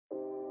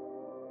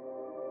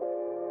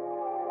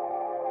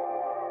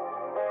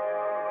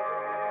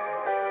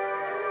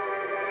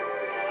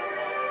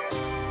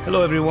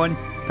Hello, everyone.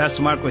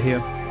 Pastor Marco here.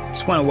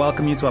 Just want to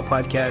welcome you to our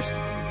podcast.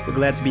 We're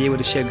glad to be able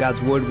to share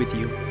God's Word with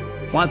you.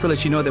 Want to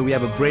let you know that we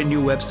have a brand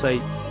new website,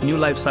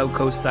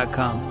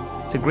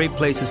 newlifesouthcoast.com. It's a great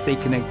place to stay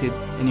connected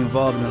and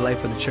involved in the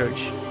life of the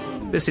church.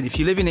 Listen, if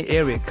you live in the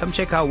area, come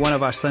check out one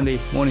of our Sunday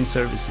morning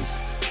services,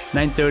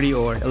 9:30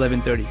 or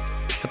 11:30.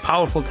 It's a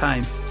powerful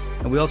time,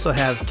 and we also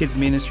have kids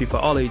ministry for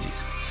all ages.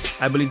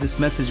 I believe this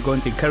message is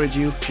going to encourage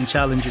you and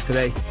challenge you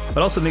today,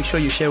 but also make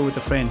sure you share it with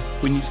a friend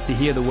who needs to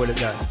hear the Word of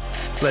God.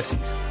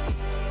 Blessings.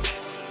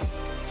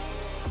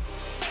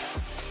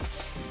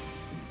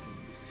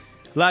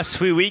 Last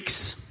few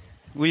weeks,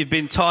 we've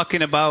been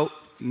talking about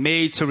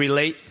made to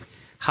relate,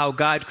 how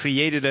God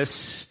created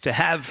us to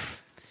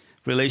have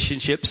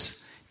relationships.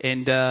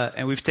 And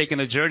we've taken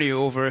a journey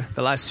over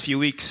the last few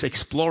weeks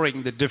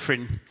exploring the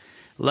different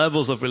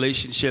levels of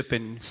relationship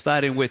and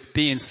starting with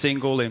being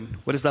single and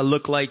what does that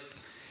look like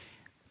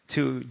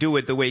to do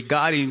it the way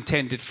God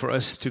intended for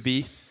us to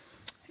be.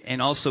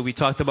 And also we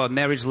talked about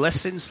marriage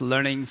lessons,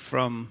 learning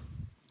from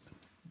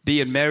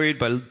being married,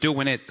 but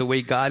doing it the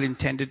way God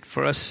intended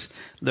for us,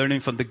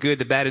 learning from the good,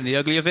 the bad, and the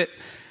ugly of it.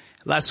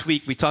 Last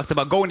week we talked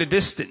about going the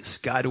distance.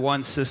 God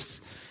wants us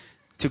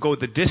to go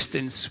the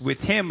distance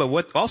with Him,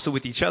 but also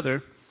with each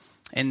other.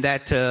 And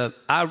that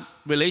our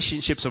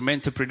relationships are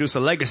meant to produce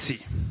a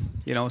legacy.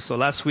 You know, so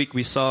last week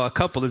we saw a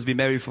couple that's been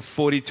married for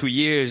 42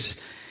 years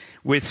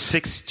with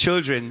 6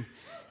 children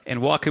and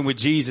walking with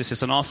Jesus.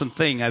 Is an awesome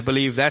thing. I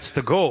believe that's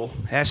the goal.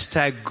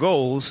 Hashtag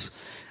goals.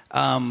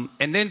 And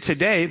then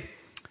today,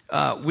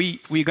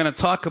 we're going to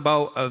talk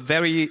about a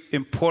very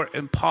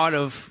important part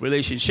of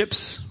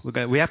relationships.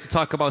 We have to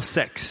talk about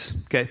sex.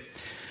 Okay.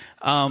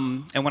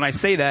 And when I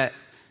say that,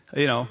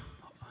 you know,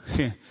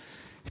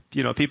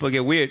 people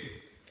get weird.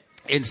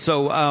 And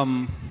so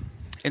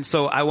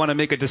I want to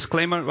make a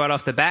disclaimer right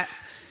off the bat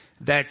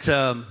that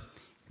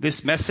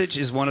this message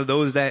is one of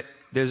those that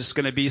there's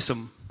going to be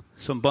some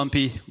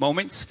bumpy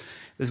moments.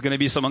 There's going to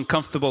be some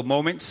uncomfortable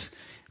moments.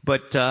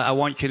 But I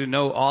want you to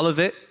know all of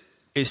it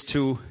is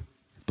to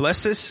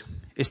bless us,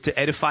 is to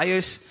edify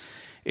us,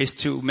 is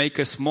to make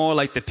us more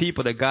like the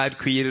people that God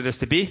created us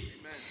to be.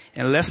 Amen.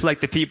 And less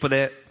like the people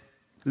that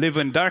live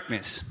in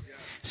darkness. Yeah.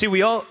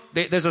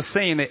 See, there's a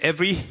saying that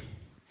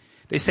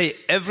they say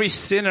every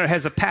sinner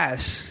has a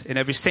past and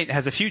every saint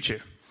has a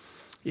future.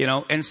 You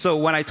know, and so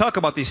when I talk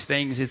about these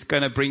things, it's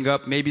going to bring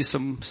up maybe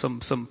some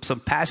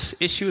past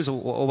issues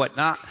or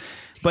whatnot.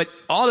 But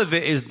all of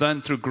it is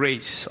done through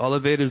grace. All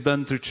of it is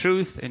done through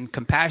truth and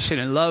compassion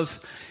and love.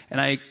 And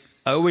I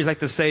always like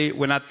to say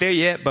we're not there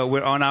yet, but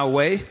we're on our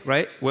way,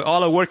 right? We're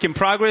all a work in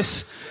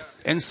progress.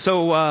 And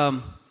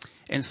so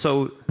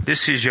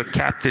this is your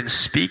captain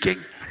speaking.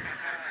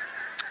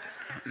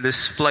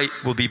 This flight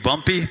will be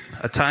bumpy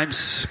at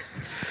times,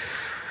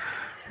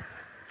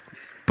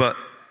 but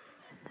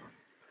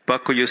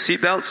buckle your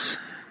seatbelts.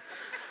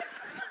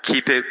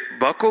 Keep it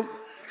buckled.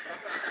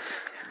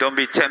 Don't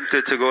be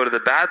tempted to go to the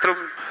bathroom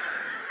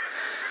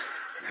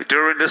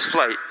during this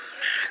flight.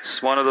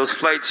 It's one of those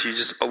flights you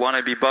just want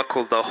to be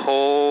buckled the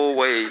whole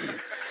way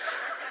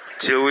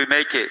till we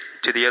make it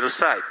to the other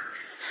side.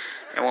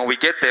 And when we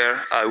get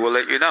there, I will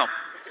let you know.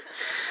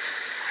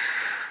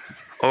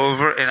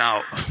 Over and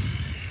out.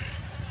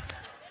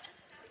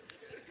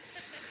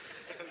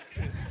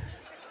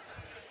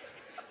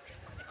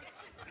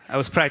 I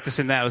was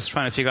practicing that. I was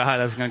trying to figure out how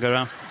that's going to go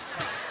around.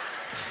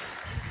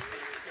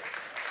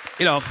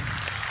 You know,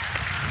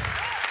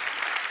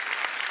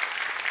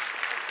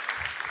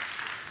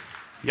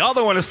 y'all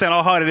don't understand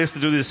how hard it is to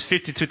do this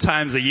 52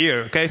 times a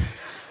year, okay?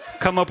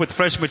 Come up with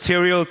fresh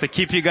material to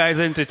keep you guys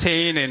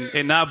entertained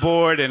and not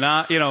bored and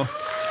not, you know.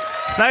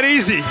 It's not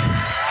easy.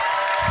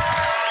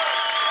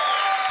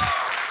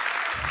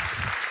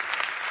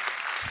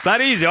 It's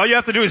not easy. All you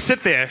have to do is sit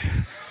there.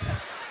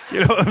 You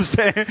know what I'm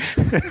saying?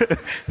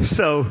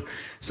 So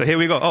here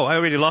we go. Oh, I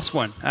already lost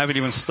one. I haven't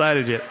even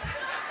started yet.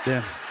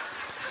 Yeah.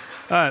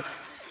 All right.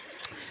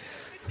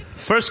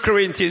 1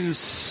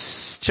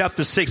 Corinthians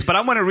chapter 6. But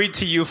I want to read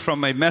to you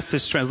from a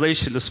Message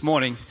translation this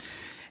morning.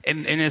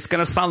 And it's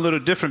going to sound a little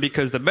different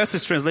because the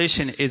Message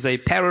translation is a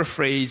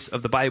paraphrase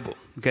of the Bible.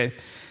 Okay.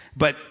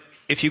 But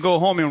if you go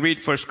home and read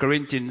 1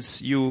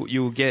 Corinthians,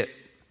 you'll get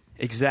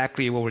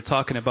exactly what we're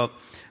talking about.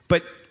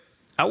 But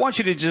I want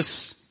you to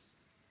just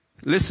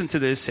listen to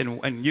this,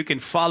 and you can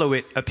follow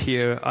it up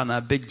here on a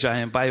big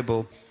giant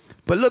Bible.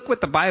 But look what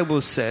the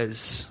Bible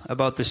says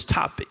about this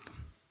topic.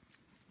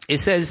 It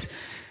says,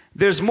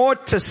 there's more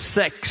to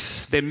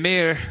sex than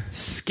mere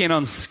skin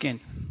on skin.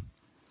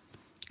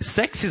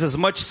 Sex is as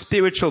much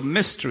spiritual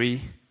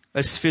mystery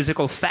as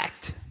physical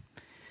fact.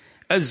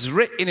 As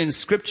written in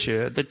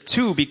Scripture, the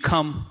two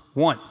become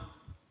one.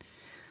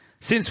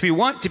 Since we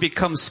want to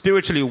become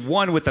spiritually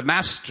one with the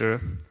Master,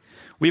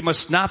 we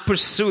must not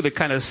pursue the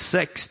kind of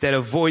sex that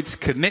avoids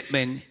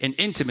commitment and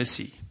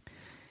intimacy,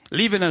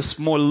 leaving us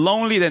more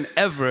lonely than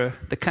ever,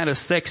 the kind of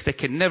sex that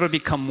can never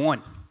become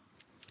one.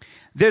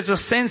 There's a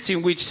sense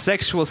in which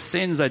sexual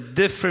sins are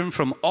different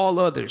from all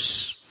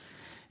others.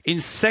 In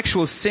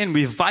sexual sin,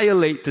 we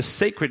violate the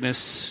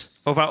sacredness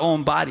of our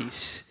own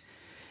bodies.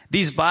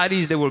 These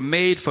bodies, they were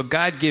made for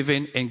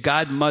God-given and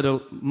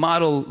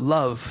God-model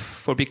love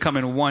for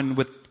becoming one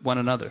with one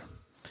another.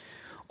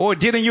 Or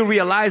didn't you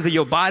realize that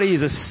your body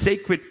is a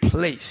sacred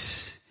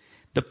place,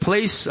 the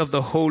place of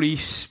the Holy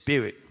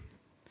Spirit?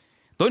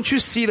 Don't you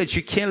see that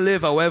you can't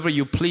live however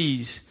you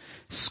please,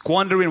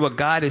 squandering what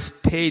God has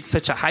paid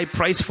such a high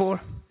price for?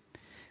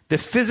 The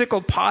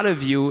physical part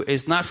of you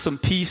is not some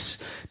piece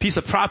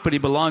of property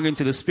belonging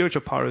to the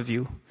spiritual part of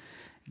you.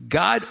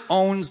 God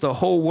owns the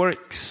whole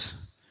works.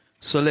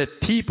 So let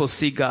people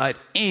see God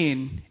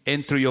in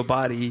and through your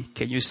body.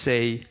 Can you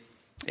say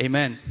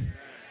amen?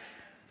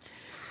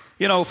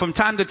 You know, from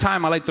time to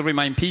time, I like to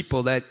remind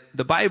people that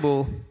the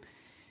Bible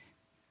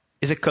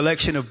is a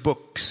collection of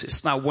books.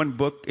 It's not one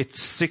book.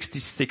 It's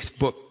 66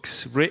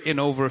 books written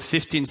over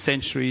 15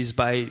 centuries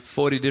by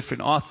 40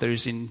 different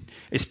authors in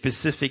a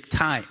specific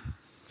time.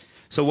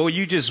 So what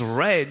you just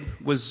read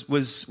was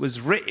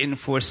written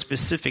for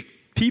specific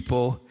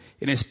people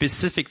in a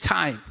specific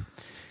time.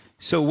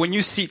 So when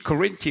you see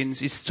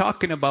Corinthians, it's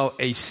talking about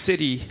a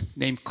city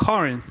named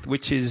Corinth,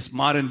 which is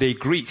modern day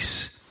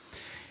Greece.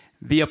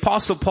 The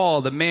Apostle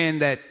Paul, the man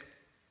that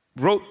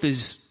wrote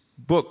these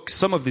books,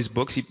 some of these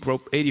books, he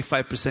wrote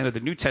 85% of the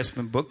New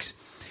Testament books.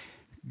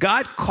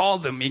 God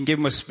called him and gave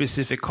him a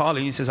specific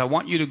calling. He says, I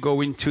want you to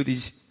go into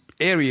these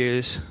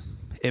areas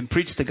and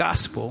preach the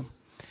gospel.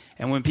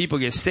 And when people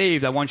get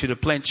saved, I want you to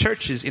plant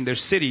churches in their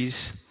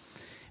cities,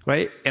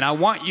 right? And I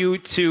want you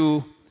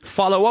to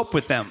follow up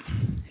with them.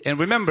 And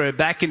remember,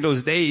 back in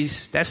those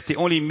days, that's the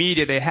only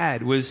media they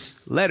had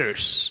was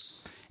letters.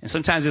 And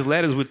sometimes these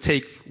letters would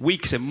take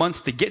weeks and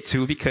months to get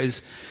to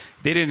because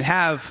they didn't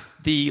have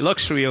the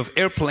luxury of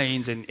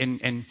airplanes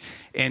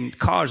and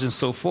cars and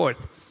so forth.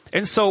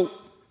 And so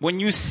when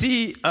you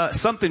see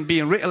something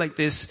being written like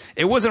this,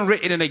 it wasn't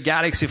written in a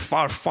galaxy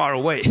far, far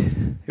away.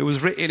 It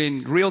was written in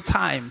real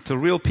time to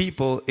real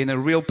people in a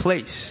real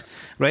place,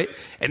 right?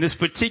 And this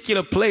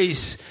particular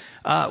place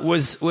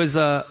was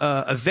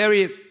a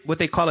very, what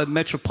they call a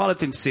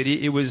metropolitan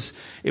city. It was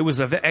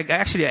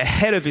actually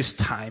ahead of its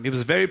time. It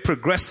was a very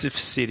progressive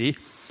city.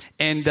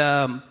 And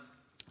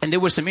there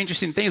were some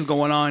interesting things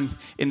going on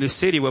in the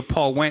city where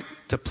Paul went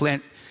to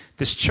plant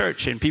this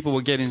church and people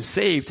were getting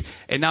saved.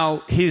 And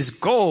now his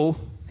goal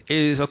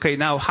is, okay,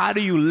 now how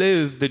do you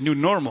live the new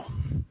normal?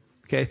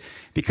 Okay.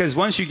 Because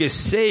once you get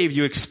saved,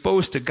 you're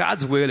exposed to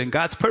God's will and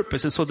God's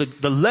purpose. And so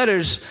the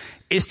letters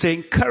is to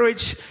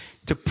encourage,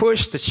 to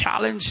push, to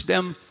challenge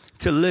them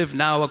to live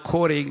now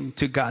according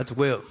to God's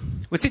will.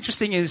 What's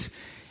interesting is,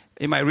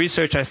 in my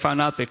research, I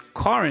found out that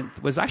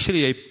Corinth was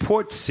actually a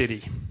port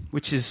city,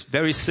 which is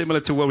very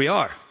similar to where we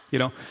are. You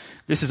know,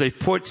 this is a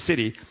port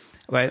city,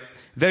 right?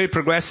 Very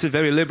progressive,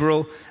 very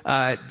liberal.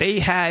 They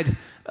had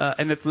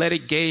an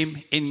athletic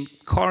game in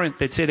Corinth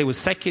that said it was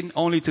second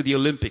only to the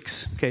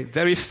Olympics. Okay,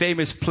 very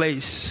famous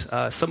place.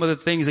 Some of the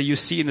things that you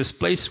see in this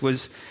place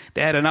was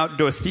they had an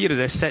outdoor theater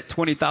that sat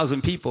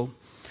 20,000 people.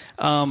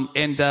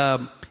 And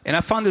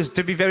I found this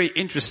to be very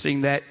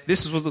interesting that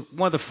this was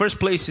one of the first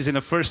places in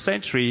the first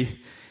century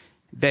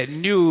that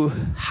knew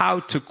how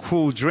to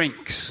cool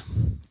drinks.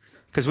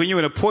 Because when you're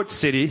in a port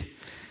city,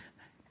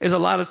 there's a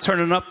lot of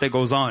turning up that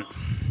goes on.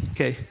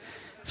 Okay.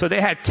 So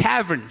they had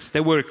taverns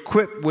that were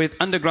equipped with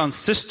underground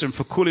system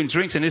for cooling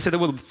drinks. And they said they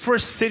were the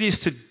first cities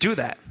to do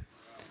that.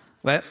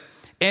 Right?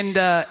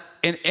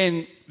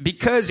 And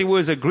because it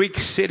was a Greek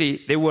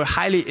city, they were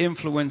highly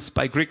influenced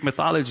by Greek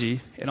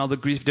mythology and all the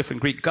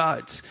different Greek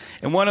gods.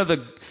 And one of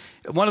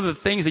the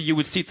things that you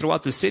would see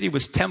throughout the city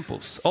was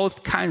temples, all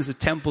kinds of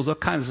temples, all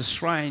kinds of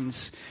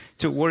shrines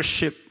to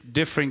worship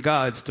different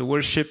gods, to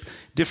worship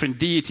different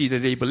deity that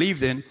they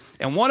believed in.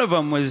 And one of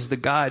them was the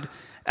god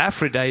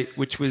Aphrodite,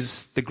 which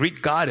was the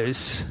Greek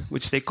goddess,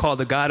 which they call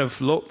the god of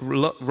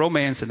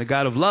romance and the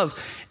god of love.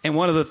 And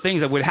one of the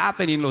things that would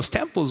happen in those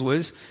temples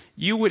was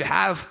you would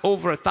have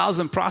over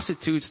 1,000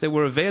 prostitutes that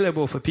were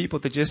available for people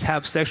to just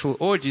have sexual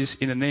orgies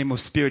in the name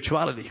of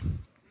spirituality.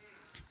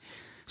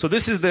 So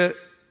this is the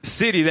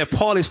city that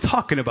Paul is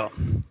talking about.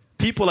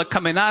 People are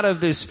coming out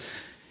of this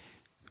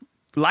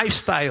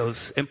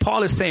lifestyles, and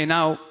Paul is saying,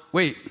 now,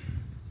 wait,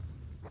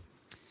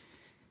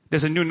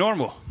 there's a new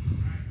normal.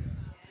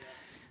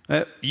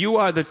 You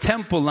are the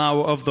temple now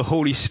of the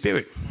Holy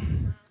Spirit.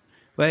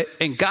 Right?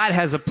 And God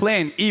has a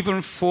plan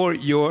even for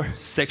your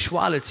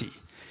sexuality.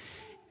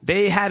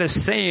 They had a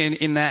saying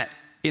in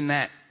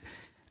that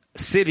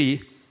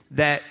city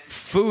that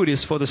food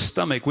is for the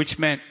stomach, which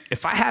meant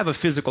if I have a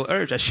physical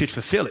urge, I should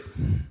fulfill it.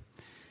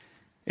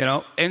 You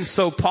know, and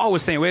so Paul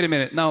was saying, wait a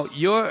minute, now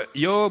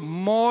you're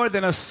more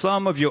than a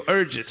sum of your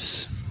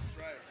urges.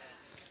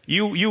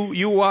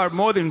 You are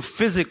more than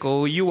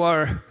physical, you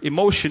are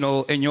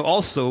emotional, and you're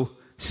also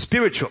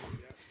spiritual.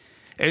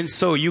 And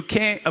so you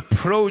can't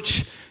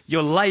approach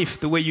your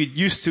life the way you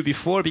used to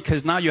before,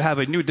 because now you have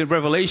a new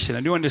revelation,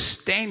 a new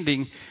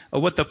understanding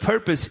of what the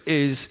purpose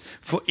is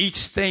for each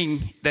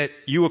thing that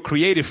you were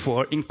created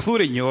for,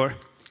 including your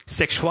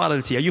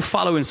sexuality. Are you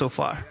following so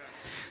far?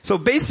 So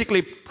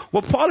basically,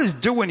 what Paul is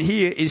doing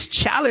here is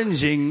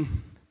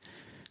challenging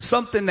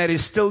something that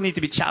is still need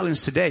to be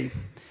challenged today,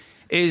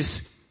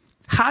 is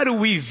how do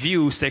we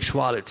view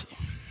sexuality?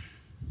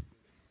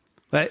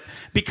 Right?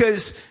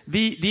 Because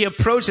the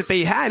approach that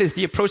they had is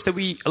the approach that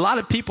a lot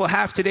of people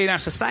have today in our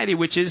society,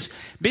 which is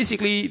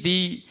basically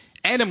the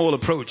animal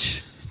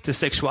approach to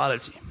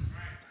sexuality.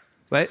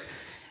 Right?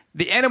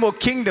 The animal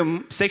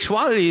kingdom,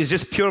 sexuality is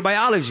just pure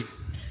biology.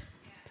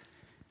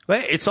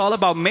 Right? It's all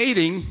about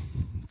mating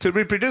to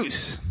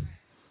reproduce.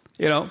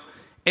 You know?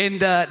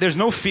 And there's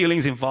no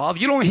feelings involved.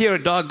 You don't hear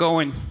a dog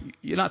going,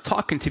 "You're not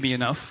talking to me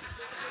enough."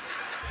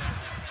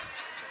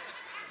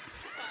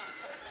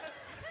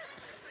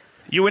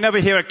 You will never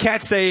hear a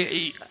cat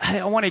say,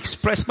 "I want to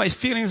express my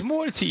feelings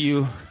more to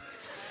you."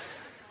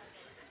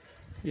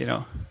 You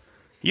know,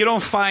 you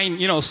don't find,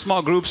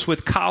 small groups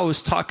with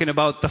cows talking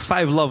about the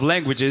 5 love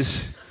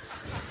languages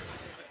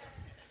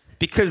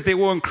because they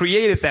weren't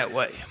created that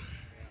way.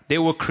 They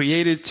were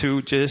created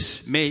to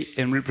just mate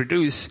and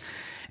reproduce.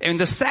 And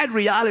the sad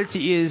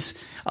reality is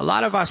a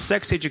lot of our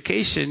sex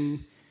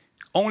education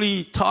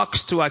only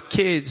talks to our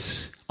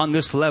kids on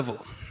this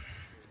level.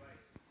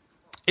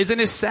 Isn't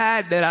it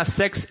sad that our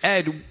sex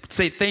ed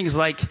say things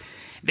like,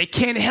 they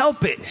can't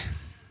help it.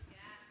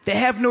 They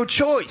have no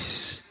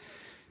choice.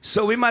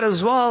 So we might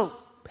as well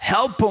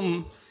help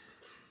them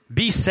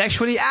be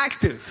sexually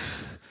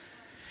active.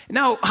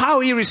 Now,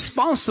 how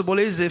irresponsible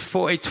is it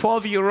for a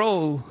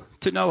 12-year-old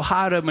to know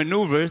how to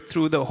maneuver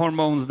through the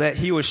hormones that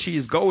he or she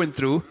is going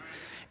through?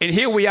 And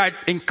here we are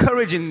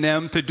encouraging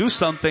them to do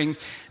something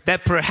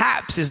that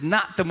perhaps is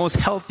not the most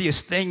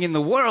healthiest thing in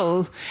the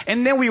world.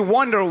 And then we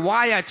wonder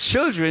why our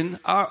children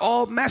are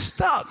all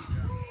messed up.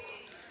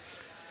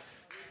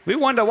 We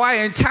wonder why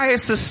an entire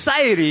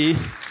society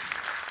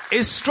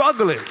is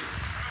struggling.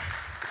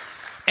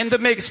 And to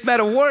make it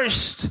matter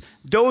worse,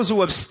 those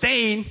who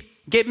abstain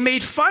get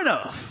made fun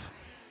of.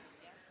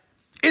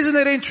 Isn't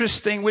it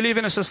interesting? We live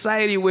in a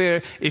society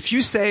where if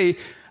you say,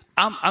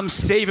 I'm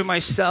saving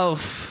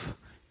myself,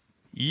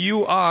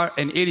 you are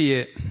an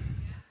idiot.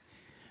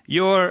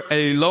 You're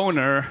a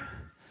loner.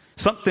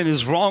 Something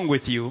is wrong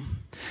with you.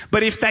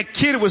 But if that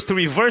kid was to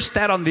reverse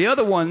that on the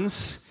other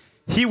ones,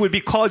 he would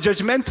be called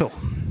judgmental.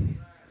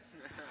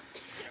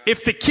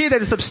 If the kid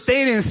that is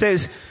abstaining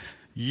says,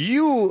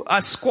 you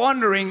are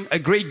squandering a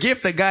great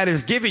gift that God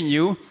has given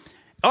you,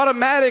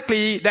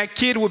 automatically that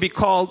kid will be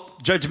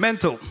called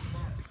judgmental,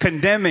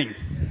 condemning.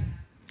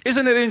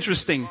 Isn't it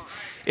interesting?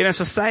 In a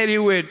society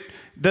where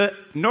the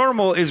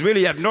normal is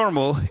really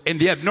abnormal and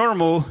the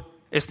abnormal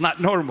is not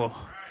normal.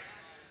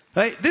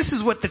 Right? This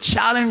is what the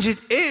challenge it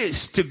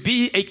is to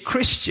be a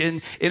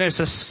Christian in a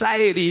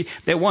society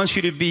that wants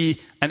you to be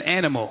an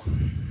animal.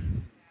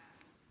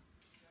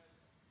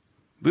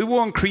 We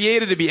weren't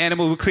created to be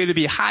animals. We were created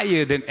to be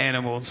higher than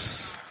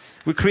animals.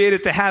 We're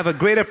created to have a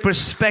greater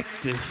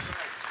perspective.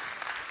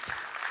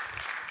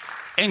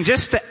 And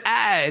just to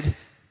add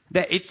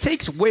that it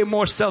takes way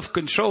more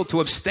self-control to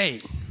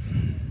abstain.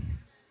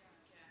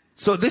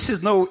 So this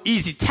is no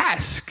easy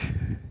task.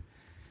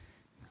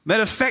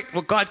 Matter of fact,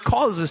 what God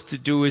calls us to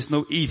do is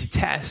no easy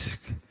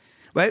task.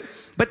 Right?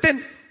 But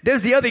then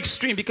there's the other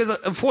extreme, because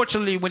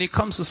unfortunately when it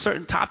comes to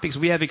certain topics,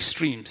 we have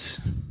extremes.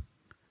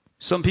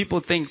 Some people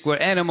think we're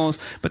animals,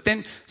 but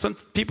then some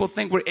people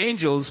think we're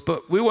angels,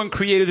 but we weren't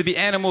created to be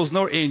animals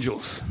nor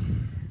angels.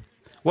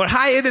 We're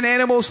higher than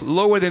animals,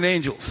 lower than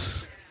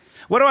angels.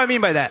 What do I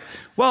mean by that?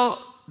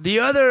 Well, the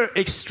other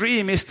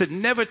extreme is to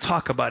never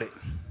talk about it.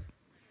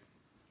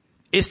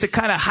 Is to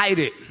kind of hide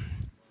it.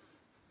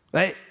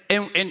 Right?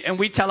 And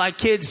we tell our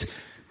kids,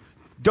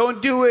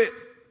 don't do it,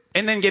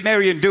 and then get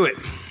married and do it.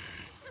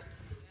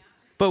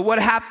 But what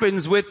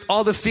happens with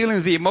all the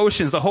feelings, the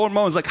emotions, the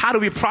hormones? Like, how do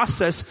we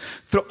process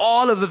through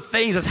all of the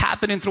things that's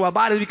happening through our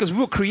bodies? Because we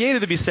were created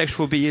to be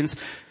sexual beings.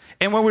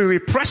 And when we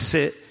repress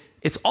it,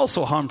 it's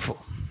also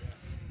harmful.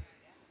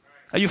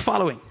 Are you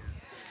following?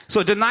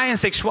 So denying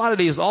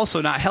sexuality is also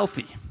not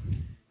healthy.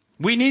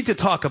 We need to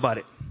talk about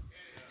it.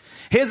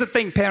 Here's the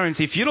thing, parents.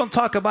 If you don't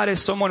talk about it,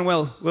 someone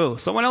will.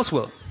 Someone else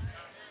will.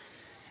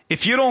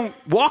 If you don't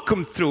walk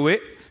them through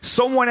it,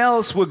 someone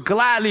else will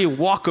gladly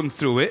walk them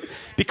through it,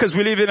 because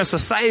we live in a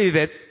society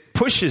that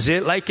pushes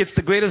it like it's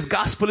the greatest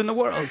gospel in the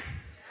world.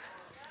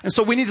 And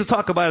so we need to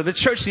talk about it. The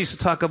church needs to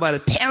talk about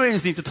it.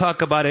 Parents need to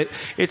talk about it.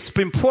 It's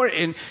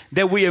important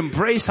that we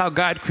embrace how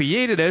God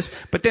created us,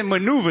 but then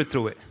maneuver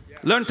through it.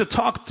 Learn to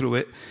talk through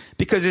it,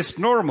 because it's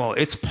normal.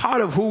 It's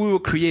part of who we were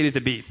created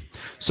to be.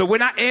 So we're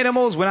not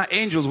animals. We're not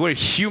angels. We're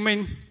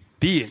human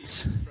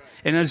beings.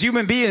 And as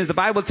human beings, the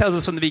Bible tells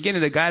us from the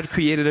beginning that God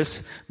created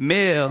us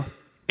male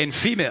and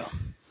female.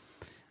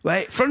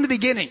 Right? From the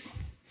beginning.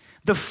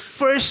 The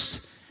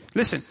first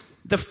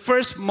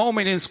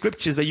moment in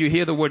scriptures that you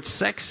hear the word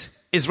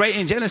sex is right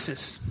in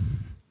Genesis.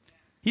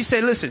 He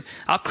said, listen,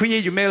 I'll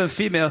create you male and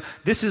female.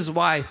 This is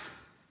why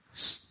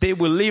they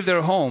will leave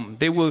their home.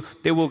 They will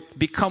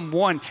become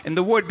one. And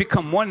the word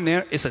become one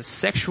there is a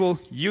sexual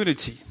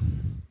unity.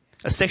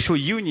 A sexual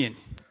union.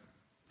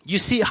 You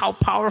see how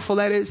powerful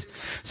that is?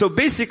 So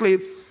basically,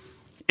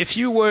 if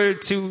you were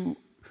to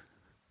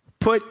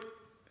put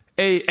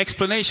an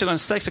explanation on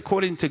sex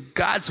according to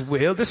God's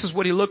will, this is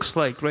what it looks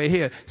like right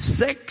here.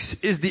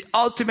 Sex is the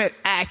ultimate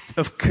act act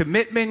of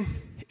commitment,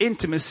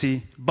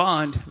 intimacy,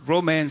 bond,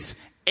 romance,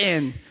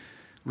 and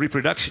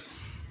reproduction.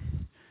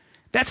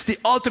 That's the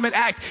ultimate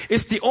act.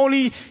 It's the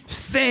only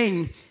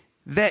thing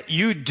that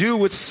you do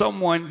with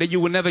someone that you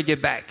will never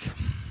get back.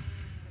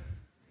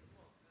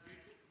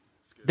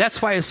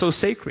 That's why it's so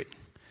sacred.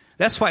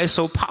 That's why it's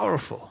so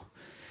powerful.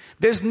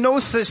 There's no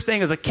such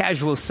thing as a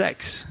casual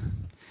sex.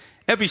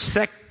 Every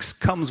sex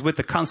comes with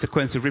the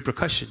consequence of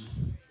repercussion.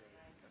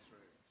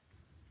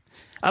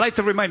 I like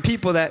to remind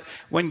people that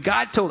when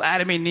God told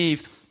Adam and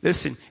Eve,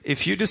 listen,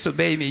 if you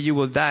disobey me, you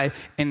will die.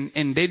 And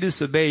they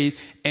disobeyed,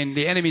 and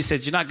the enemy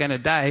said, you're not going to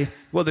die.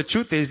 Well, the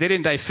truth is, they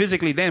didn't die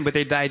physically then, but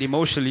they died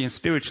emotionally and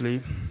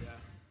spiritually. Yeah.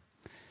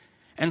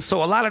 And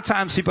so a lot of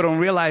times people don't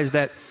realize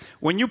that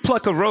when you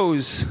pluck a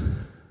rose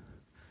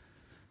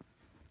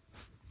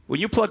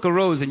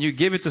and you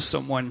give it to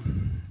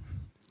someone,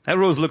 that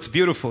rose looks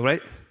beautiful,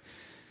 right?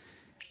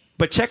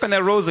 But check on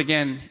that rose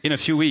again in a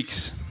few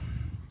weeks.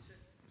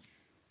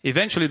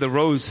 Eventually the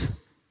rose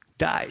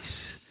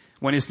dies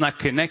when it's not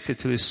connected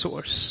to the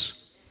source.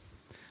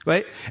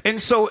 Right?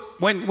 And so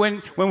when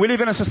we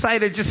live in a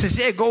society that just says,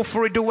 yeah, go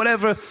for it, do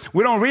whatever,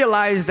 we don't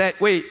realize that,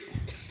 wait,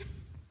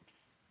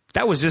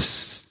 that was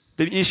just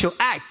the initial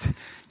act.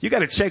 You got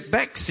to check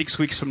back 6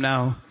 weeks from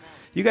now.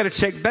 You got to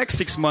check back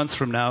 6 months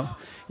from now.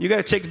 You got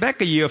to check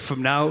back a year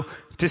from now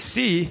to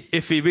see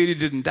if he really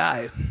didn't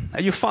die.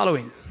 Are you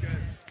following?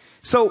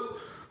 So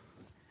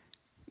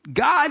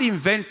God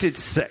invented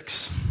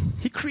sex.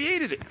 He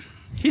created it.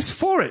 He's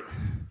for it.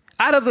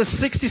 Out of the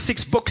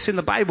 66 books in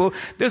the Bible,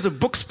 there's a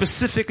book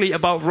specifically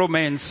about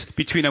romance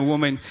between a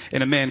woman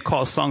and a man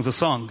called Songs of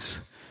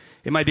Songs.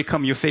 It might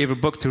become your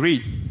favorite book to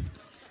read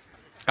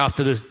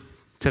after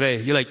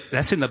today. You're like,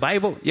 that's in the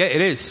Bible? Yeah,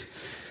 it is.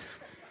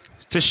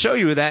 To show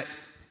you that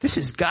this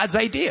is God's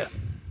idea.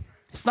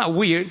 It's not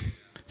weird.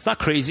 It's not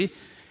crazy.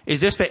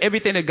 It's just that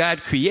everything that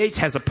God creates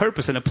has a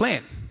purpose and a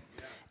plan.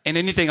 And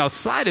anything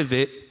outside of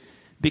it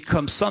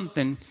becomes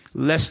something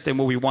less than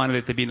what we wanted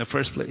it to be in the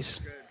first place.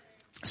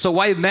 So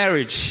why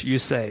marriage, you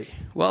say?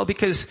 Well,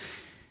 because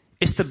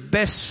it's the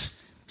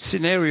best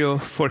scenario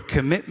for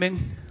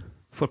commitment,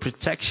 for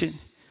protection,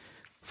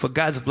 for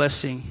God's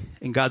blessing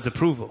and God's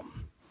approval.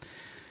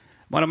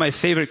 One of my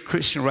favorite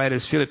Christian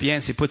writers, Philip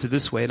Yancey, puts it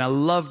this way, and I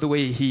love the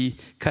way he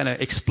kind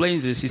of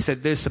explains this. He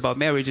said this about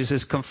marriage. He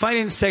says,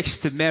 confining sex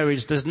to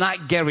marriage does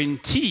not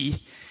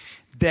guarantee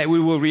that we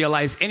will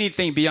realize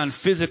anything beyond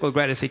physical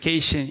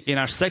gratification in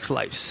our sex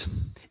lives.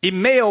 It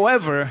may,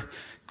 however,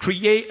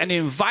 create an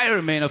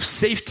environment of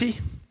safety,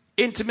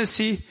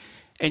 intimacy,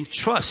 and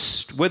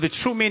trust where the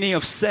true meaning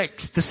of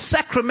sex, the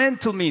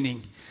sacramental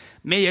meaning,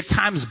 may at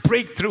times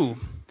break through.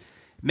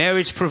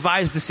 Marriage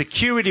provides the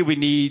security we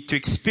need to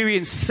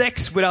experience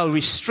sex without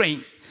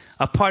restraint,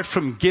 apart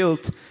from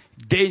guilt,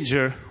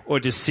 danger, or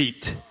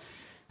deceit.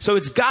 So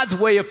it's God's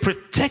way of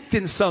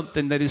protecting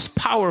something that is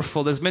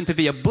powerful, that's meant to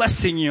be a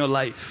blessing in your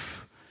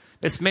life,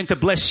 that's meant to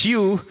bless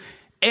you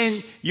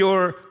and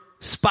your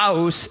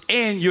spouse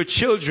and your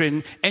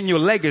children and your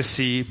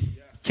legacy.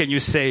 Can you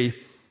say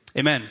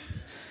amen?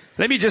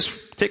 Let me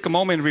just take a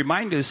moment and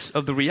remind us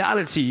of the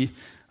reality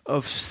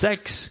of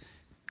sex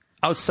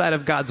outside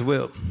of God's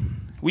will.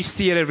 We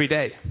see it every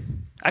day.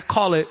 I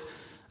call it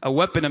a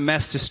weapon of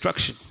mass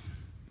destruction.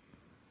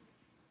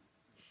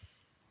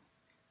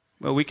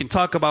 Well, we can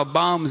talk about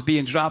bombs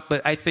being dropped,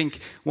 but I think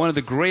one of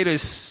the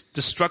greatest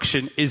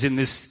destruction is in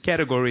this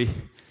category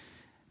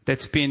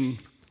that's been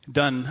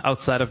done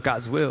outside of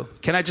God's will.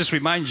 Can I just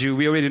remind you,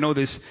 we already know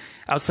this,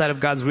 outside of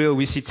God's will,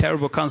 we see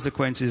terrible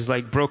consequences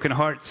like broken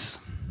hearts,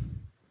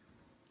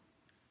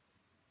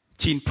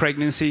 teen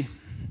pregnancy,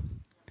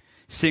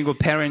 single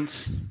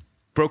parents,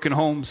 broken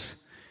homes,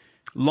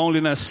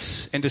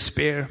 loneliness and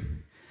despair,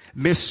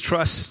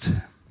 mistrust,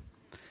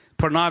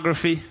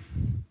 pornography,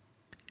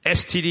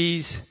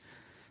 STDs,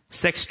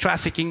 sex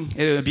trafficking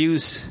and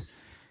abuse,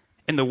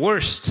 and the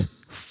worst,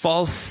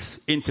 false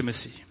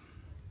intimacy.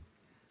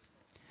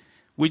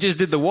 We just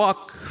did the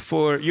walk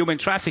for human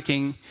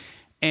trafficking,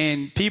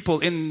 and people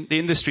in the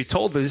industry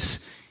told us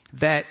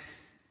that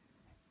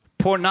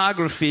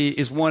pornography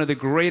is one of the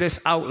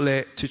greatest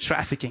outlets to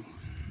trafficking.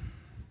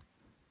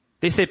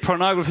 They say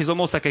pornography is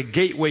almost like a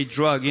gateway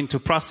drug into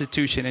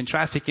prostitution and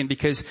trafficking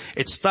because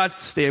it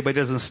starts there but it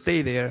doesn't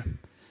stay there.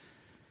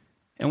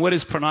 And what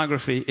is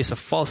pornography? It's a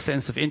false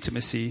sense of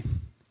intimacy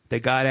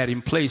that God had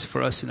in place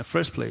for us in the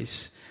first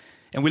place.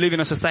 And we live in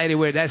a society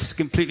where that's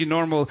completely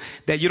normal,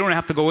 that you don't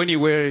have to go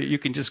anywhere. You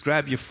can just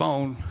grab your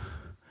phone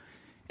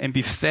and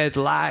be fed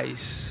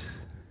lies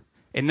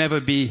and never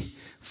be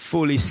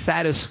fully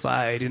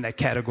satisfied in that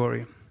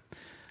category.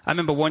 I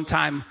remember one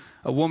time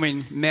a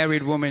woman,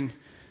 married woman,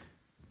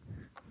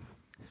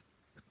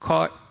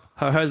 caught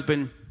her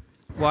husband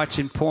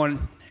watching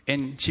porn,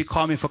 and she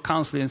called me for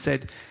counseling and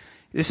said,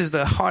 this is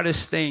the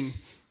hardest thing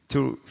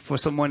for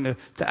someone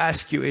to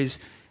ask you is,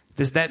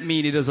 does that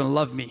mean he doesn't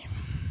love me?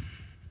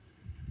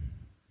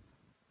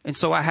 And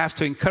so I have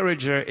to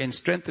encourage her and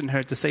strengthen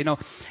her to say, no,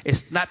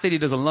 it's not that he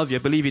doesn't love you. I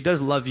believe he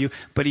does love you,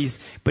 but he's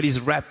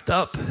wrapped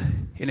up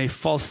in a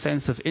false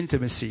sense of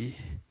intimacy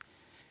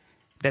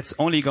that's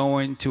only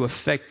going to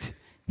affect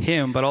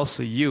him, but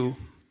also you.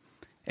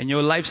 And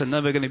your lives are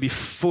never going to be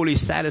fully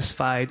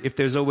satisfied if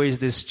there's always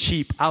this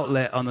cheap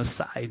outlet on the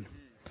side.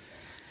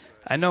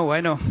 I know.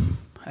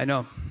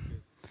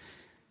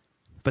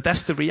 But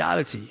that's the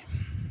reality.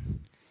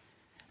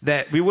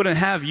 That we wouldn't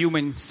have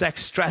human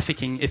sex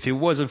trafficking if it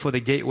wasn't for the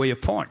gateway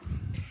of porn.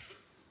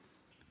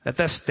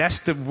 That's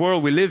the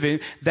world we live in.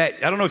 That,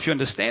 I don't know if you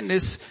understand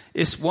this,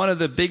 it's one of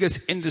the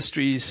biggest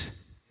industries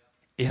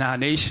in our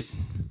nation.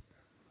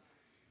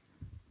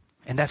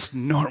 And that's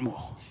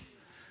normal.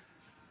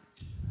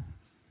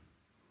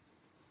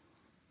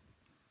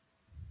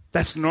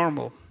 That's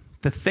normal.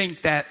 To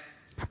think that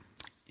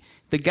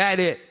the guy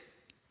that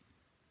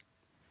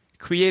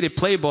created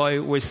Playboy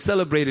was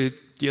celebrated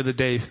the other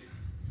day.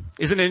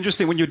 Isn't it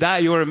interesting? When you die,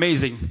 you are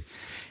amazing.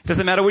 It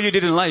doesn't matter what you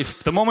did in life.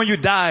 The moment you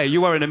die,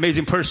 you are an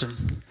amazing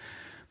person.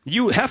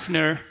 Hugh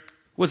Hefner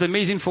was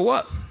amazing for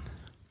what?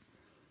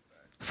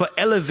 For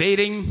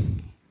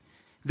elevating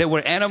that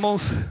we're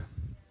animals.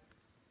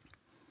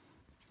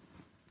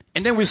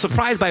 And then we're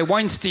surprised by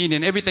Weinstein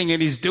and everything that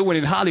he's doing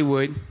in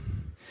Hollywood.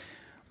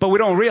 But we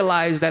don't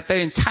realize that the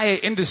entire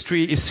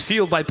industry is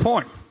fueled by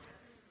porn.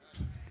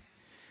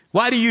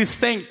 Why do you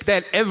think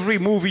that every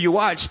movie you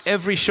watch,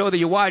 every show that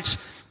you watch,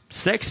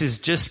 sex is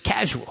just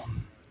casual?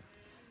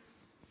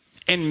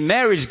 And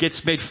marriage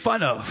gets made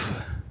fun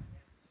of.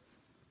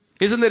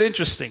 Isn't that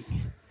interesting?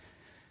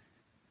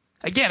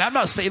 Again, I'm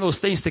not saying those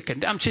things to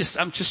condemn. I'm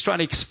just trying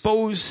to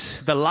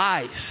expose the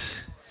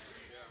lies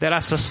that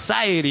our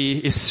society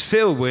is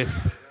filled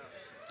with.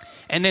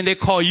 And then they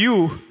call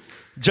you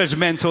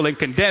judgmental and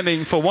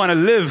condemning for wanting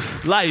to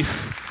live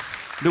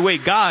life the way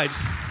God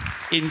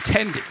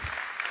intended.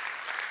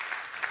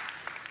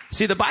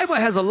 See, the Bible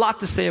has a lot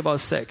to say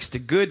about sex, the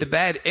good, the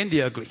bad, and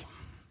the ugly.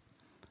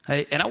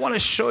 Right? And I want to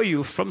show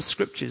you from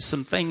scriptures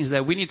some things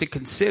that we need to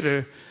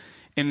consider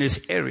in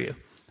this area.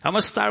 I'm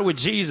going to start with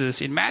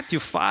Jesus. In Matthew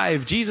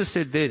 5, Jesus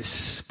said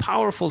this,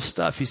 powerful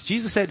stuff.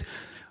 Jesus said,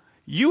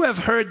 you have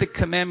heard the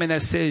commandment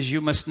that says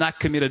you must not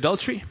commit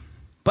adultery.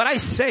 But I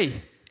say,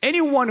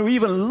 anyone who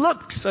even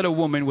looks at a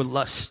woman with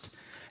lust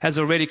has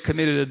already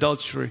committed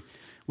adultery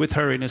with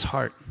her in his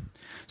heart.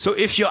 So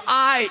if your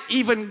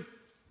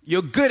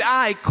good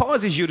eye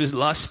causes you to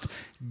lust,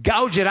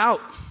 gouge it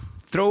out,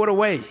 throw it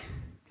away.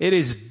 It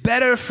is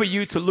better for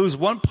you to lose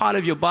one part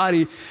of your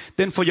body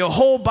than for your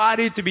whole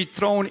body to be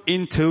thrown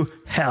into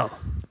hell.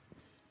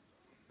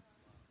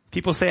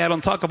 People say I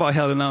don't talk about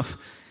hell enough.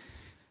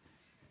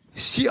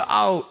 See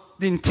how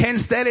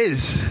intense that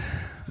is.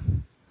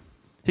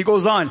 He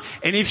goes on,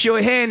 and if your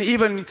hand,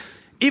 even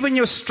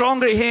your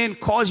stronger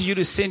hand causes you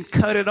to sin,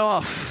 cut it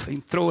off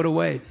and throw it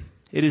away.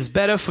 It is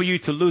better for you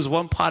to lose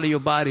one part of your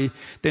body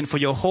than for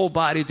your whole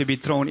body to be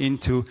thrown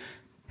into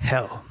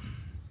hell.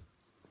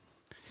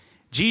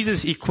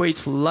 Jesus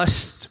equates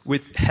lust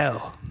with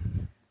hell.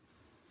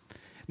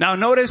 Now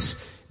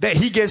notice that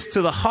he gets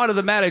to the heart of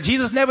the matter.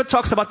 Jesus never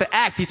talks about the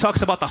act, he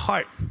talks about the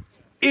heart.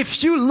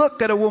 If you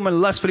look at a woman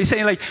lustfully,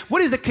 saying like,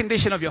 what is the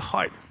condition of your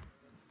heart?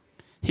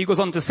 He goes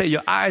on to say,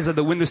 your eyes are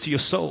the windows to your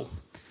soul.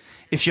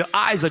 If your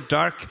eyes are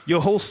dark,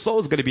 your whole soul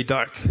is going to be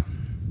dark.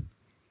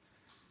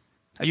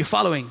 Are you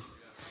following?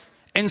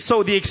 And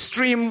so the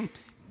extreme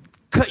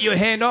cut your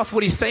hand off,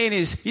 what he's saying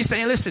is,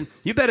 listen,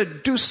 you better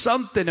do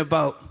something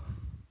about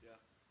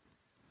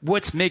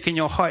what's making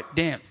your heart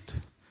damned.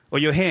 Or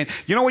your hand.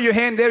 You know what your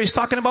hand there he's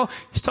talking about?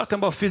 He's talking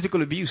about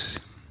physical abuse.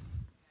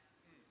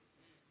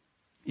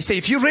 You say,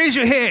 if you raise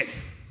your hand,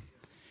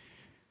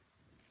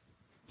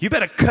 you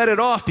better cut it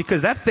off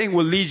because that thing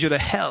will lead you to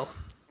hell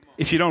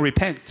if you don't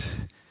repent.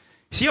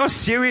 See how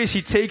serious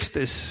he takes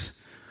this?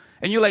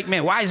 And you're like,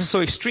 man, why is it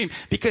so extreme?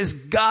 Because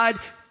God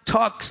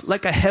talks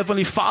like a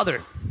heavenly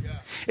father.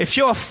 If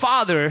you're a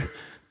father,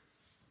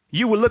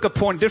 you will look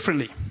upon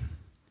differently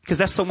because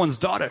that's someone's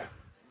daughter.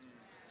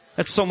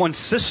 That's someone's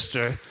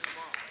sister.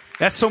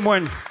 That's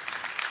someone's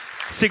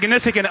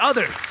significant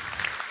other.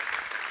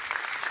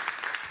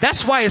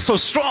 That's why it's so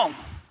strong.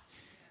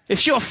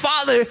 If you're a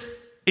father,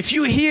 if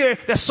you hear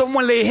that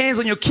someone lay hands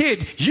on your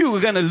kid, you are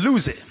going to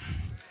lose it.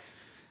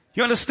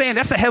 You understand?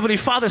 That's a heavenly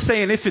father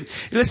saying,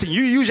 listen,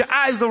 you use your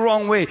eyes the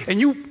wrong way and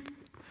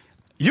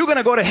you're going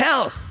to go to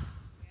hell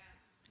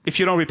if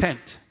you don't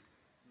repent.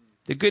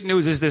 The good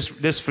news is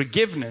there's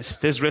forgiveness,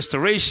 there's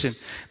restoration,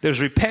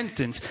 there's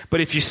repentance. But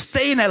if you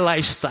stay in that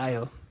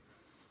lifestyle,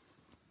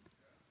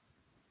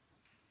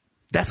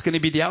 that's going to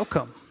be the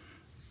outcome.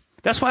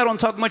 That's why I don't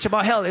talk much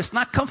about hell. It's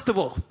not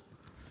comfortable.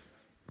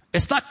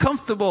 It's not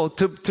comfortable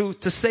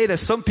to say that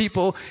some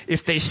people,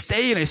 if they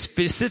stay in a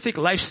specific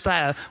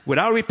lifestyle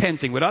without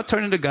repenting, without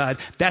turning to God,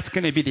 that's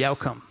going to be the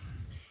outcome.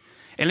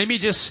 And let me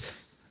just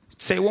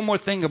say one more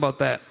thing about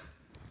that.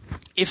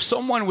 If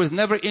someone was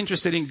never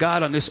interested in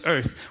God on this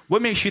earth,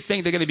 what makes you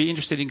think they're going to be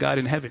interested in God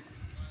in heaven?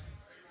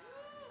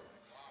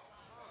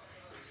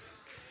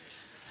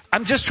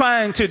 I'm just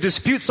trying to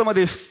dispute some of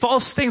the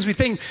false things we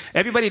think.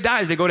 Everybody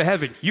dies, they go to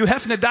heaven. You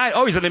happen to die,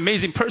 oh, he's an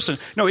amazing person.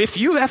 No, if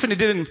you happen to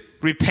didn't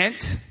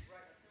repent,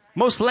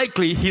 most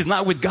likely he's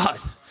not with God.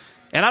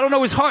 And I don't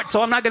know his heart,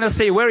 so I'm not going to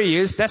say where he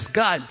is. That's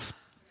God's.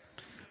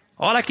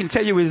 All I can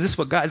tell you is this is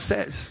what God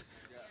says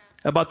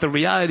about the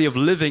reality of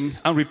living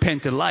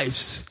unrepentant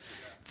lives,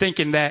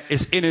 thinking that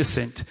it's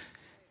innocent.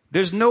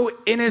 There's no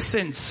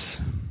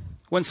innocence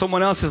when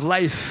someone else's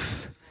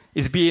life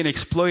is being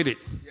exploited.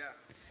 Yeah,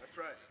 that's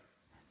right.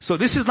 So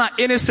this is not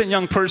innocent,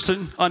 young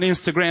person on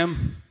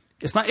Instagram.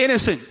 It's not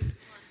innocent.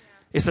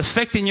 It's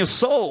affecting your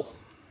soul.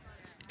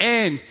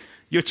 And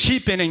you're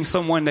cheapening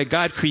someone that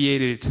God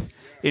created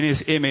in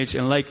his image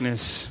and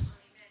likeness.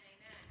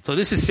 So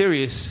this is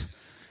serious.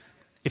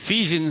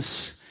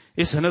 Ephesians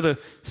is another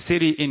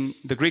city in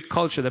the Greek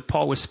culture that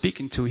Paul was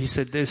speaking to. He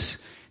said this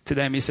to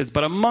them. He said,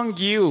 but among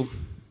you,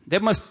 there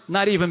must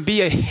not even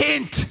be a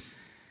hint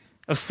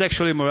of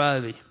sexual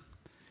immorality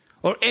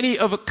or any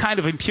other kind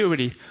of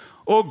impurity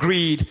or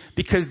greed,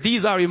 because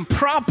these are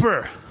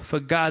improper for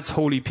God's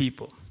holy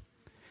people.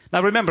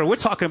 Now remember, we're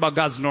talking about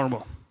God's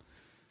normal.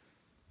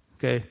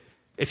 Okay?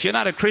 If you're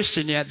not a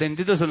Christian yet, then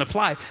it doesn't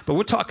apply. But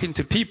we're talking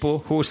to people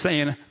who are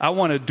saying, I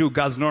want to do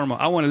God's normal.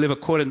 I want to live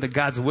according to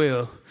God's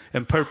will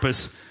and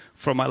purpose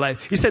for my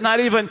life. He said, not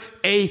even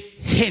a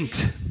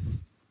hint.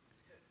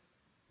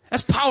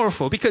 That's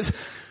powerful, because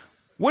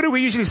what do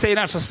we usually say in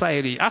our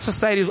society? Our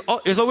society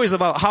is always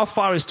about how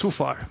far is too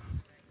far.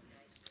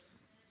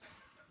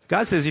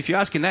 God says, if you're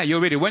asking that, you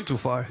already went too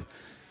far.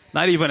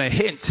 Not even a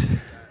hint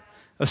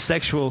of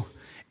sexual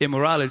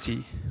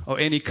immorality or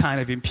any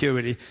kind of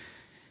impurity.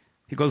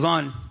 He goes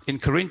on in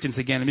Corinthians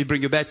again. Let me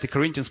bring you back to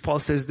Corinthians. Paul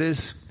says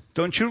this,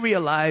 don't you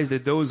realize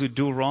that those who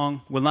do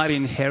wrong will not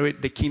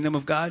inherit the kingdom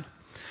of God?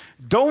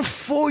 Don't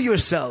fool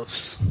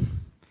yourselves.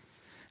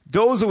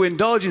 Those who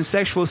indulge in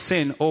sexual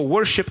sin or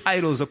worship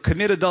idols or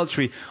commit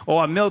adultery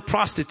or are male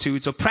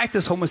prostitutes or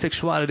practice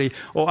homosexuality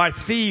or are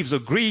thieves or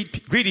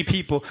greedy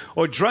people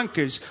or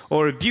drunkards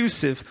or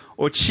abusive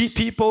or cheat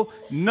people,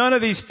 none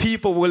of these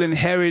people will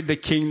inherit the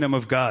kingdom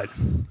of God.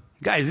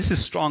 Guys, this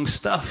is strong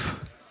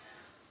stuff.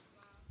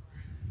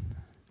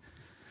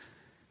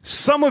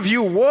 Some of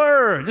you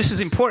were, this is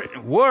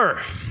important,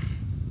 were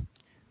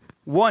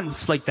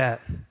once like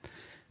that.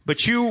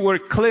 But you were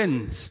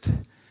cleansed.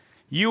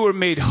 You were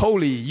made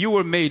holy. You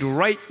were made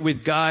right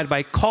with God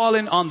by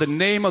calling on the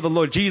name of the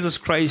Lord Jesus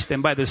Christ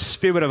and by the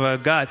Spirit of our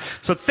God.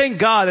 So thank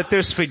God that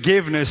there's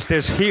forgiveness,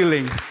 there's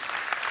healing,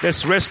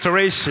 there's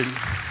restoration.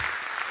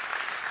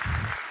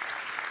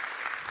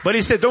 But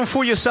he said, don't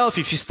fool yourself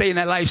if you stay in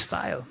that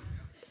lifestyle.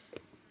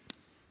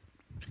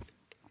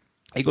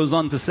 He goes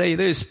on to say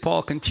this.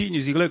 Paul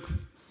continues. Look,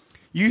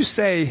 you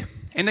say,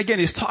 and again,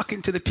 he's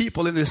talking to the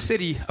people in the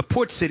city, a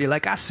port city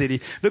like our city.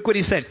 Look what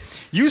he said.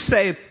 You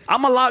say,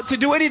 I'm allowed to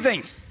do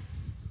anything,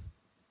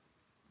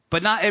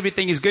 but not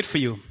everything is good for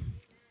you.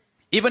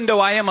 Even though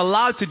I am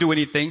allowed to do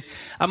anything,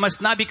 I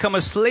must not become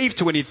a slave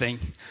to anything.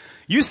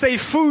 You say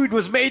food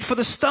was made for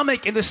the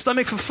stomach and the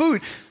stomach for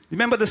food.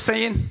 Remember the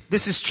saying?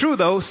 This is true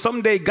though.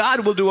 Someday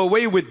God will do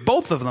away with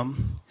both of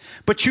them.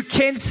 But you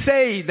can't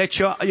say that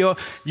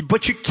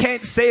you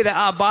can't say that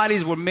our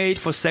bodies were made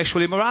for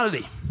sexual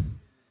immorality.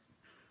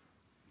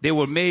 They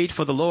were made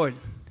for the Lord,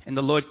 and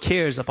the Lord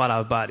cares about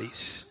our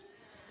bodies.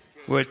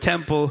 We're a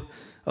temple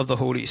of the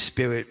Holy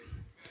Spirit.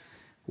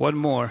 One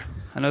more,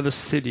 another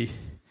city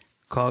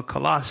called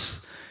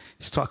Colossus.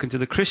 He's talking to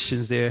the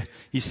Christians there.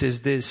 He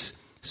says this,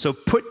 so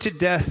put to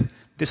death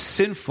the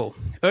sinful,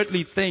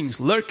 earthly things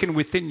lurking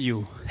within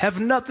you. Have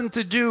nothing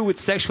to do with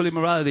sexual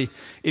immorality,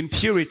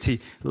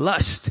 impurity,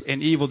 lust,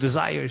 and evil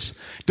desires.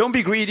 Don't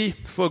be greedy,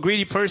 for a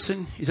greedy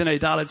person is an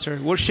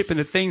idolater, worshiping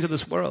the things of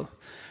this world.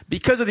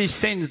 Because of these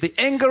sins, the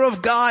anger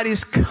of God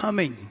is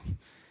coming.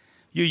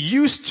 You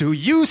used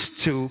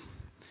to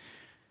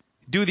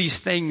do these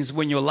things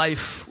when your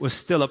life was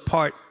still a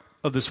part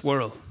of this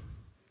world.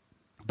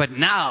 But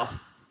now,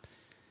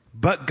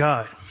 but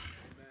God,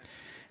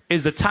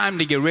 is the time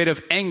to get rid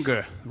of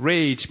anger,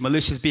 rage,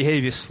 malicious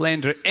behavior,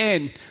 slander,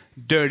 and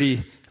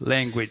dirty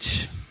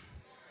language.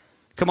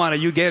 Come on, are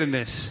you getting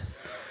this?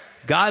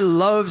 God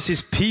loves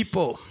his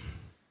people.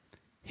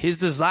 His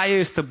desire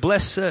is to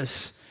bless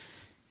us,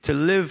 to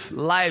live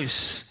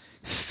lives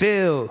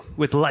filled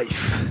with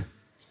life.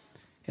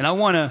 And I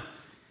want to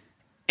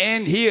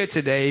end here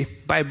today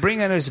by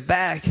bringing us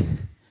back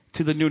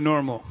to the new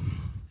normal.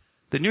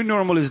 The new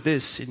normal is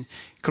this. In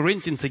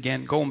Corinthians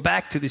again, going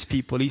back to these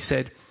people, he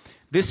said,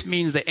 this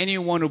means that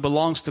anyone who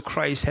belongs to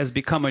Christ has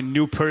become a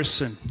new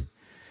person.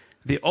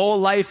 The old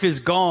life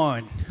is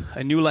gone.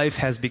 A new life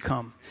has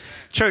become.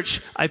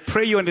 Church, I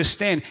pray you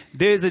understand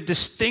there's a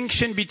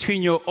distinction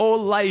between your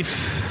old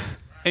life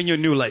and your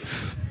new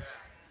life.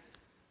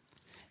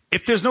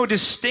 If there's no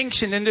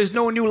distinction, then there's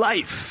no new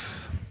life.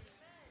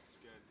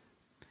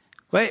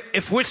 Right?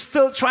 If we're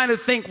still trying to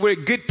think we're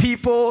good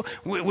people,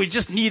 we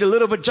just need a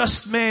little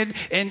adjustment,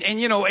 and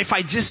you know, if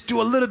I just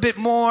do a little bit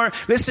more.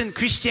 Listen,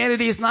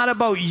 Christianity is not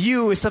about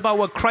you. It's about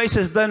what Christ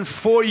has done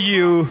for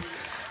you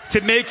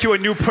to make you a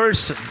new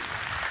person.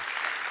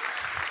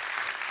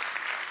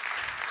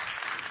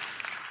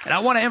 And I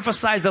want to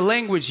emphasize the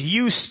language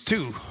used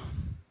to.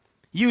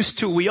 Used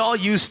to. We all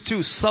used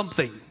to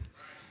something.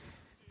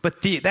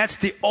 But that's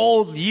the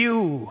old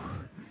you.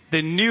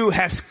 The new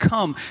has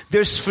come.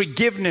 There's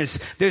forgiveness.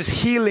 There's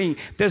healing.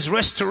 There's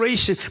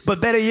restoration. But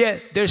better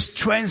yet, there's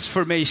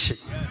transformation.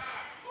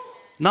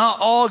 Not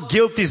all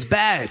guilt is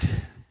bad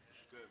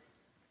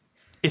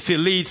if it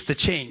leads to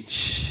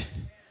change,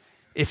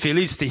 if it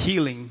leads to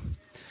healing.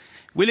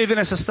 We live in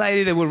a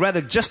society that would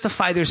rather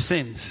justify their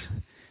sins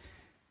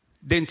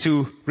than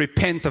to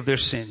repent of their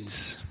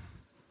sins.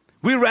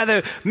 We'd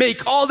rather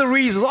make all the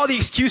reasons, all the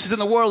excuses in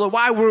the world of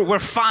why we're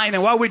fine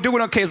and why we're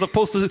doing okay, as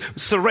opposed to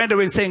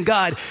surrendering and saying,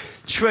 God,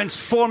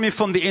 transform me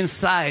from the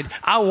inside.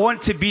 I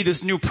want to be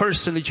this new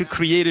person that you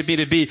created me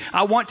to be.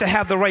 I want to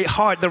have the right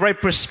heart, the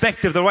right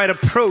perspective, the right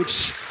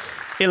approach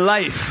in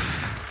life.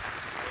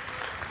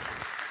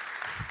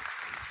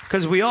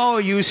 Because we all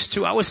used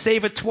to. I was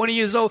saved at 20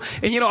 years old.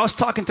 And I was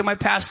talking to my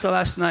pastor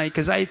last night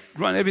because I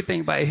run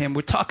everything by him.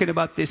 We're talking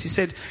about this. He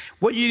said,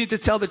 what you need to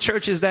tell the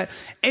church is that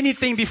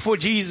anything before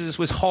Jesus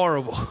was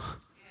horrible.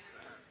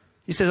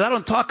 He says, I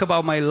don't talk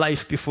about my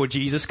life before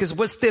Jesus because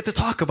what's there to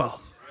talk about?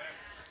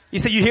 He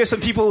said, you hear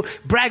some people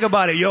brag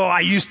about it. Yo,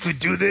 I used to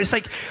do this.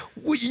 Like,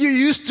 you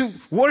used to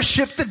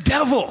worship the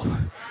devil.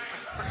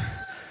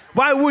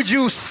 Why would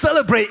you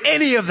celebrate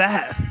any of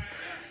that?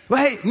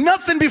 Right?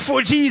 Nothing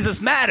before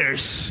Jesus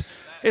matters.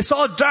 It's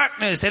all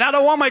darkness. And I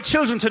don't want my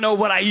children to know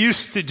what I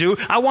used to do.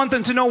 I want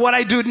them to know what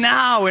I do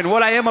now and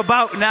what I am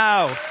about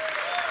now.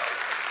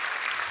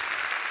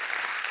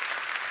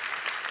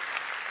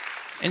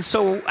 And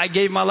so I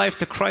gave my life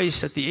to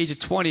Christ at the age of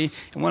 20.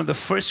 And one of the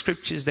first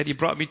scriptures that he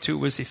brought me to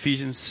was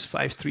Ephesians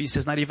 5:3. It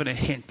says, not even a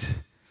hint.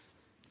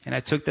 And I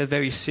took that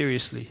very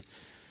seriously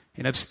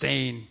and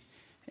abstained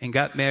and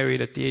got married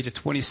at the age of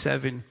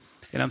 27.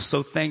 And I'm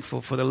so thankful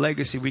for the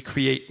legacy we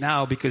create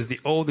now because the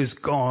old is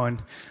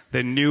gone.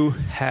 The new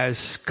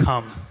has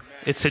come.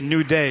 It's a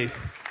new day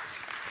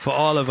for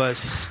all of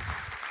us.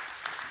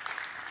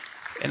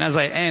 And as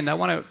I end, I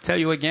want to tell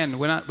you again,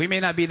 we may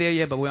not be there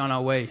yet, but we're on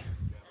our way.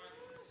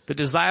 The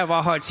desire of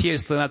our hearts here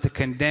is not to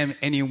condemn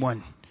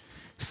anyone.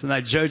 It's to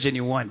not judge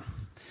anyone.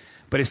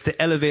 But it's to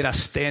elevate our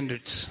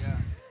standards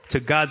to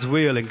God's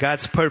will and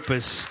God's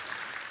purpose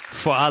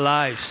for our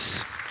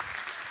lives.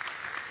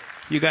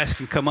 You guys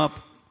can come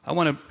up. I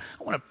want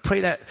to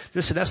pray that.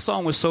 Listen, that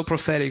song was so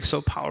prophetic,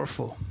 so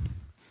powerful.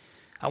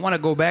 I want to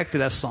go back to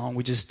that song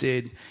we just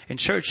did. In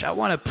church, I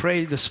want to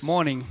pray this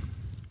morning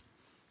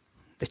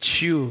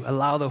that you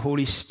allow the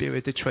Holy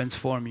Spirit to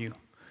transform you,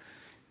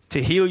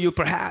 to heal you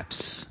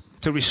perhaps,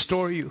 to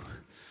restore you.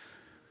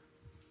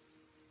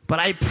 But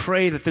I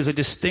pray that there's a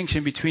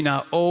distinction between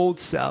our old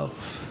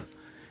self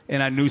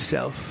and our new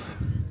self.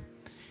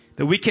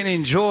 That we can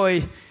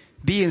enjoy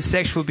being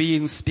sexual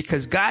beings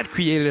because God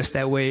created us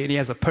that way and He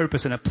has a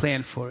purpose and a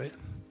plan for it.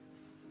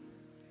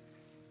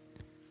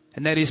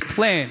 And that His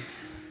plan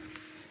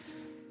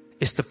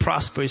is to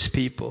prosper His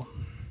people.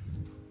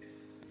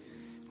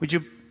 Would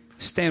you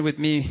stand with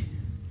me?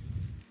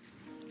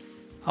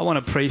 I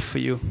want to pray for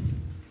you.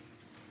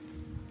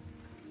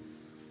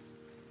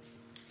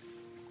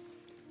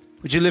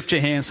 Would you lift your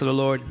hands to the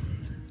Lord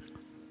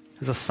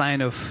as a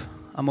sign of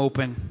I'm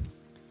open.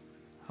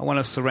 I want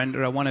to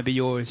surrender. I want to be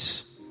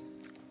yours.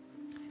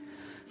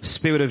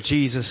 Spirit of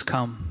Jesus,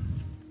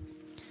 come.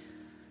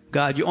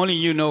 God, only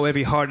you know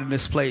every heart in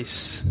this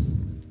place.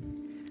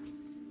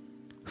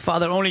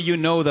 Father, only you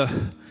know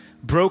the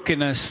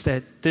brokenness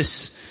that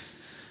this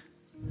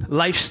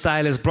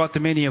lifestyle has brought to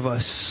many of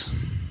us.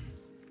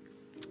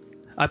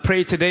 I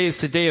pray today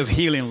is a day of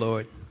healing,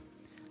 Lord.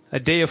 A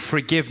day of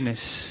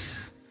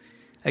forgiveness.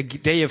 A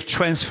day of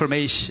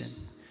transformation.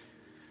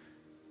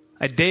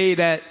 A day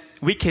that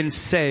we can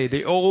say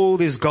the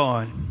old is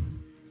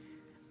gone.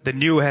 The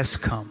new has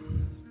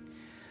come.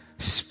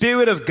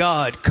 Spirit of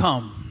God,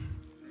 come.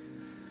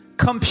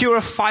 Come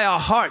purify our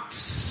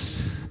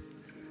hearts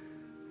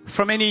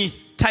from any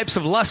types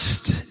of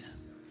lust.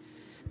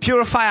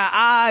 Purify our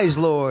eyes,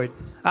 Lord.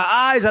 Our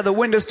eyes are the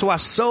windows to our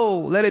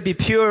soul. Let it be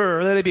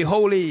pure. Let it be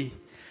holy.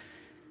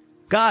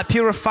 God,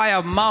 purify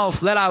our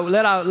mouth. Let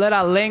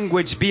our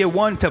language be a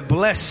one to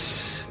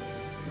bless.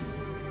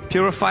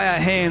 Purify our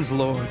hands,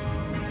 Lord.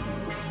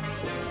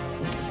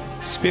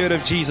 Spirit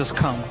of Jesus,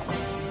 come.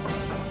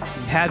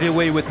 Have your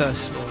way with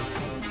us, Lord.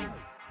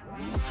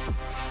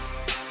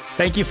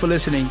 Thank you for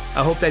listening.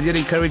 I hope that did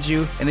encourage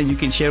you and then you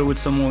can share it with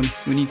someone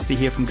who needs to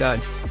hear from God.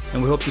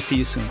 And we hope to see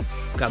you soon.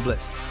 God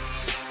bless.